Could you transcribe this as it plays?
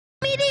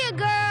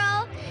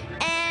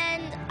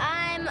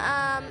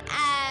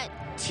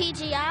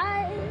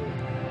TGI.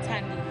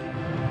 Thandi.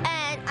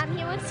 And I'm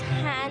here with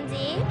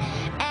Thandi.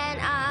 And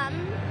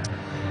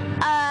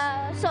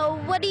so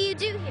what do you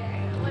do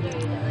here? What are you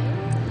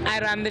doing? I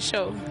run the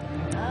show.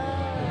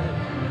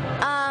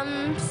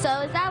 So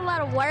is that a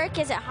lot of work?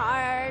 Is it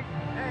hard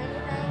or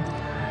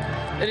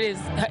anything? It is.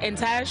 Her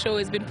entire show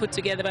has been put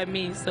together by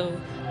me, so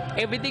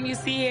everything you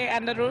see here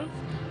under the roof,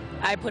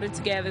 I put it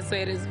together, so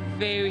it is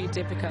very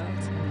difficult.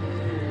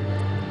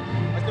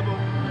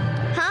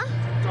 Huh?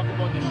 Talk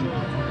about the show,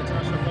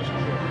 International Fashion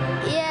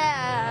Show.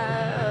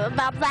 Yeah,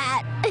 about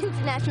that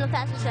International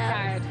Fashion Show.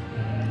 Tired?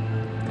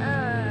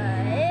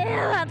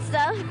 Yeah, that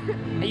stuff.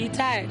 Are you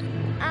tired?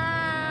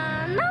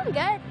 No, I'm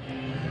good.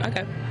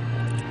 Okay.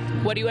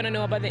 What do you want to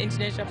know about the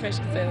International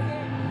Fashion Show?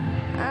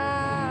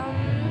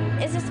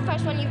 Is this the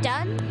first one you've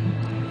done?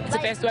 It's the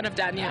first one I've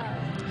done,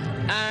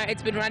 yeah.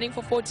 It's been running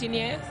for 14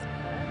 years.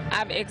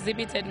 I've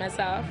exhibited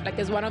myself, like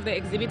as one of the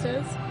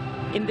exhibitors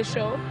in the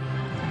show.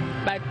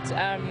 But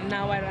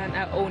now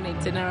I own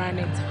it and I run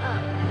it.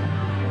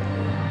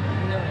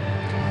 No.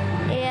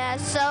 Yeah,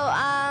 so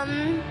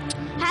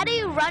how do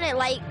you run it?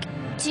 Like,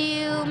 do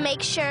you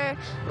make sure,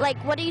 like,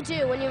 what do you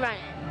do when you run it?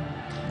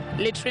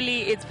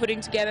 Literally, it's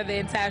putting together the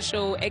entire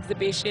show,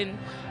 exhibition,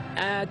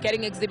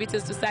 getting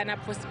exhibitors to sign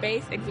up for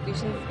space,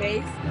 exhibition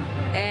space,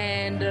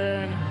 and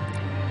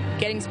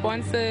getting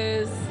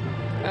sponsors,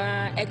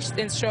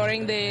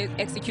 ensuring the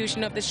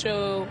execution of the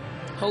show,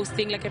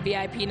 hosting like a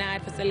VIP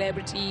night for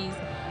celebrities,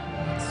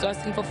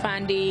 sourcing for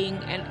funding,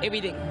 and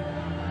everything.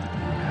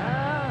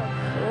 Oh,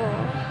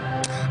 cool.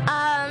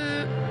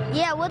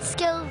 Yeah, what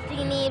skills do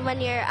you need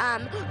when you're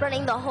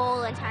running the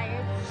whole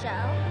entire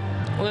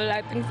show? Well,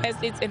 I think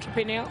firstly it's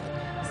entrepreneurial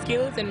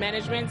skills and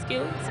management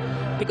skills,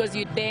 because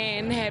you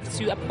then have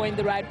to appoint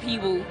the right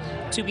people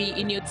to be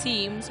in your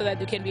team so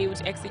that you can be able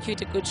to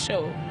execute a good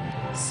show.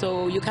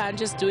 So you can't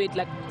just do it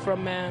like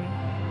from,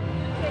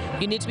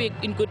 you need to be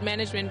in good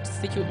management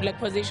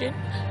position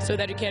so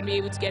that you can be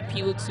able to get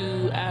people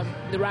to,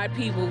 the right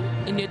people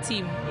in your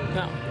team.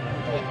 No.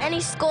 Any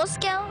school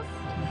skills?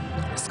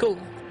 School.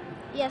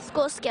 Yeah,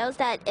 school skills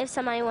that if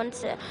somebody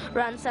wants to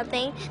run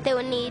something, they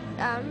would need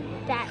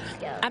that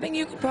skill. I think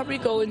you could probably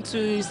go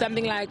into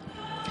something like,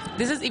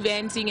 this is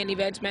eventing and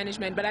event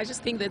management, but I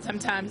just think that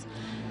sometimes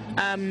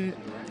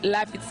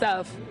life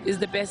itself is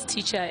the best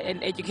teacher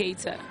and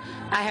educator.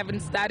 I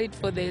haven't studied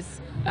for this,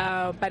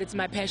 but it's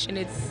my passion,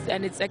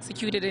 and it's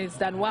executed and it's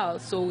done well.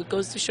 So it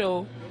goes to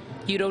show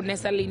you don't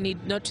necessarily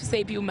need, not to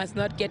say people must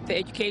not get the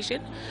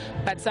education,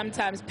 but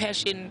sometimes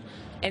passion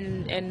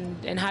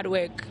and hard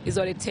work is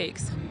all it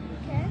takes.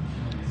 Okay,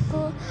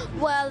 cool.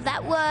 Well,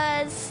 that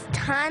was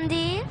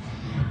Thandi,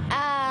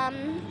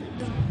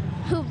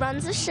 who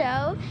runs the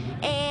show,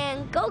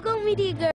 and GoGoMediaGirl.